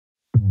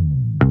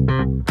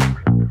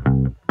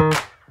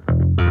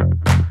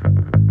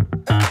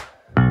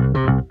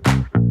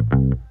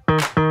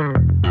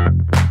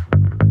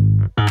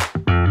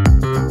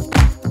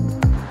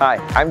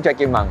I'm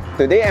Jackie Mang.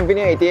 Today,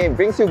 Avenue 88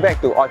 brings you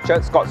back to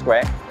Orchard Scott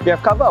Square. We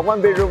have covered a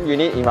 1-bedroom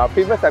unit in our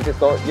previous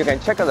episode. You can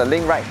check out the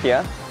link right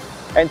here.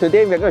 And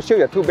today, we're going to show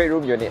you a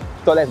 2-bedroom unit.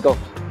 So let's go.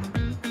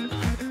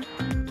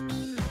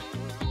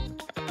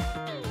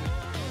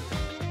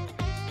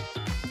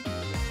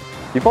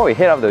 Before we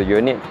head out the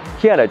unit,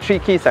 here are the 3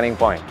 key selling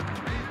points.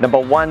 Number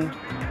 1,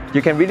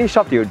 you can really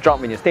shop till you drop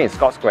when you stay in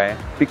Scott Square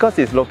because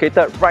it's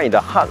located right in the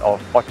heart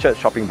of Orchard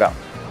shopping belt.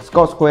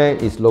 Scott Square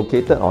is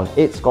located on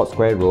 8 Scott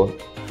Square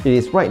Road. It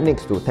is right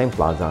next to Tang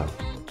Plaza.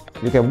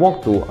 You can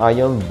walk to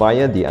Ion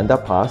via the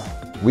underpass.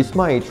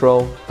 Wisma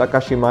Atria,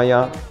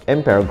 Takashimaya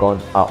and Paragon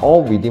are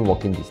all within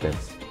walking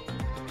distance.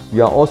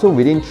 You are also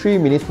within 3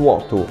 minutes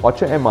walk to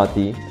Orchard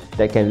MRT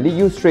that can lead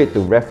you straight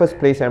to Raffles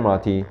Place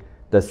MRT,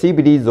 the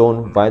CBD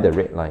zone via the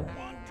red line.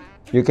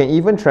 You can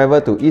even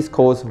travel to East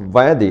Coast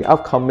via the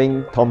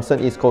upcoming Thomason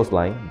East Coast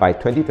Line by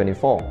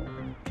 2024.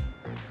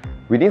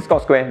 Within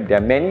Scott Square, there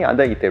are many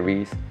other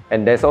eateries,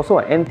 and there's also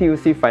an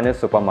NTUC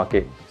Finest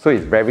Supermarket, so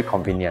it's very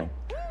convenient.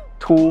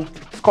 2.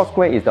 Scott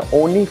Square is the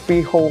only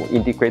freehold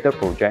integrated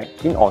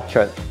project in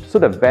Orchard, so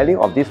the value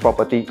of this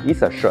property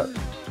is assured.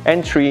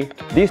 And 3.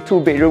 This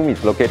 2-bedroom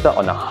is located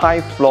on a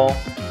high floor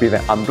with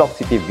an unblocked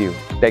city view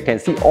that can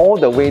see all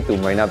the way to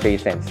Marina Bay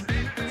Sands.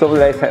 So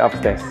let's head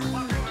upstairs.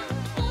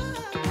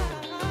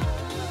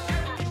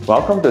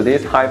 Welcome to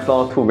this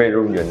high-floor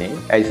 2-bedroom unit.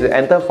 As you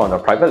enter from the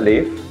private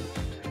lift,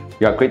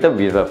 you are greeted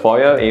with a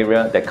foyer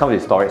area that comes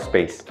with storage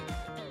space.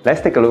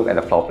 Let's take a look at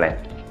the floor plan.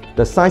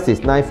 The size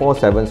is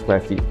 947 square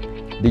feet.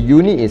 The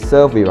unit is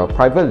served with a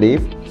private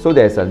lift, so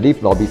there's a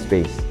lift lobby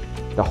space.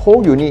 The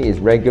whole unit is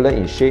regular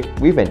in shape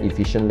with an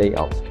efficient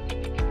layout.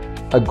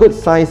 A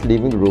good-sized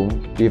living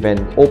room with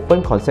an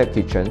open concept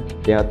kitchen.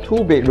 There are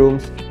 2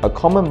 bedrooms, a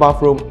common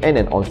bathroom and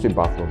an ensuite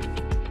bathroom.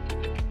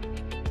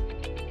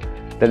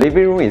 The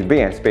living room is big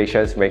and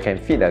spacious where you can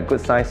fit a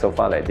good-sized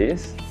sofa like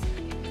this.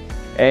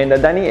 And the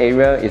dining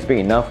area is big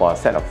enough for a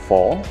set of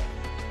 4.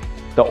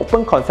 The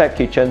open concept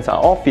kitchens are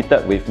all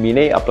fitted with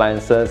Miele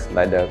appliances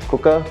like the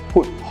cooker,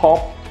 hood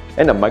hob,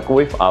 and a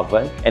microwave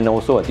oven, and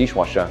also a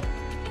dishwasher.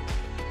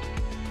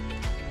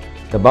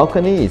 The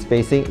balcony is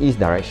facing east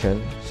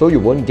direction, so you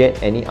won't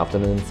get any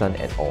afternoon sun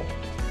at all.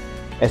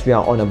 As we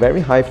are on a very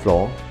high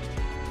floor,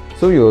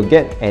 so you will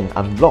get an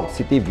unblocked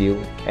city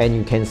view and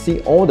you can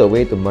see all the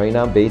way to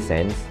Marina Bay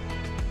Sands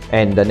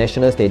and the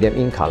National Stadium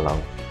in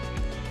Kallang.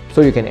 So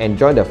you can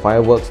enjoy the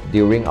fireworks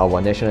during our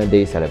National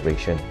Day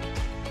celebration.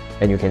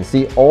 And you can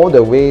see all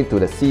the way to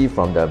the sea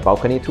from the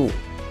balcony too.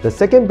 The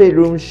 2nd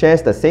bedroom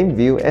shares the same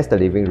view as the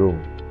living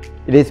room.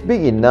 It is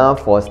big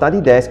enough for a study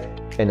desk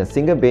and a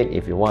single bed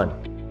if you want.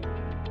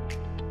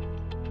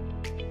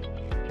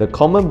 The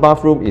common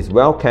bathroom is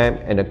well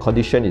kept and the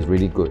condition is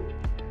really good.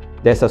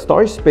 There's a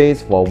storage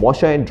space for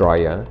washer and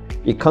dryer.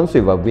 It comes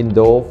with a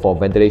window for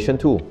ventilation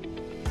too.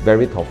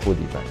 Very thoughtful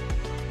design.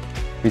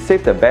 We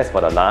saved the best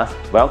for the last.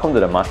 Welcome to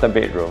the master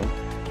bedroom.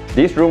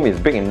 This room is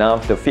big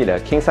enough to fit a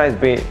king-size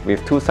bed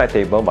with 2 side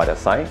tables by the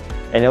side,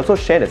 and also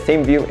share the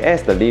same view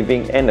as the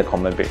living and the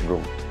common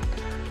bedroom.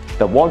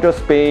 The wardrobe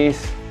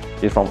space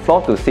is from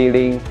floor to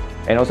ceiling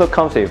and also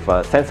comes with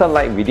a sensor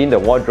light within the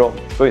wardrobe,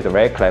 so it's a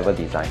very clever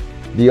design.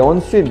 The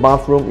ensuite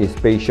bathroom is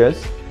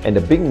spacious and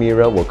the big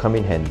mirror will come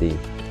in handy.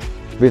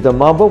 With the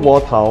marble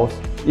wall tiles,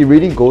 it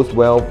really goes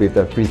well with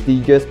the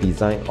prestigious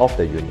design of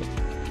the unit.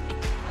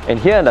 And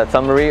here are the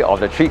summary of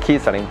the 3 key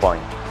selling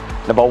points.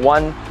 Number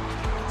 1,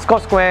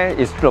 Scott Square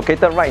is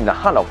located right in the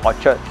heart of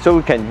Orchard, so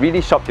you can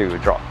really shop till you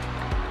drop.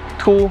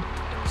 2,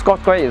 Scott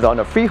Square is on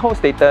a freehold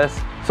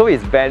status, so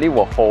its value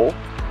will hold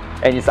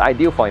and is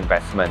ideal for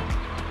investment.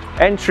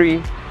 And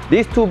 3,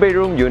 this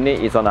 2-bedroom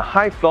unit is on a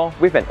high floor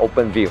with an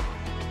open view.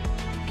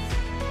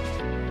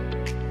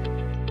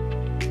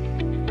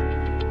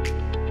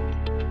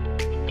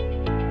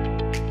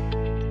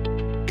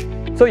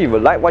 So if you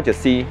like what you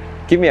see,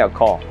 give me a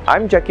call.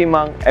 I'm Jackie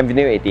Mang,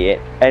 Avenue 88.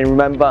 And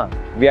remember,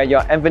 we are your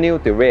avenue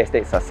to real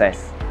estate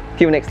success.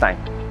 Till next time.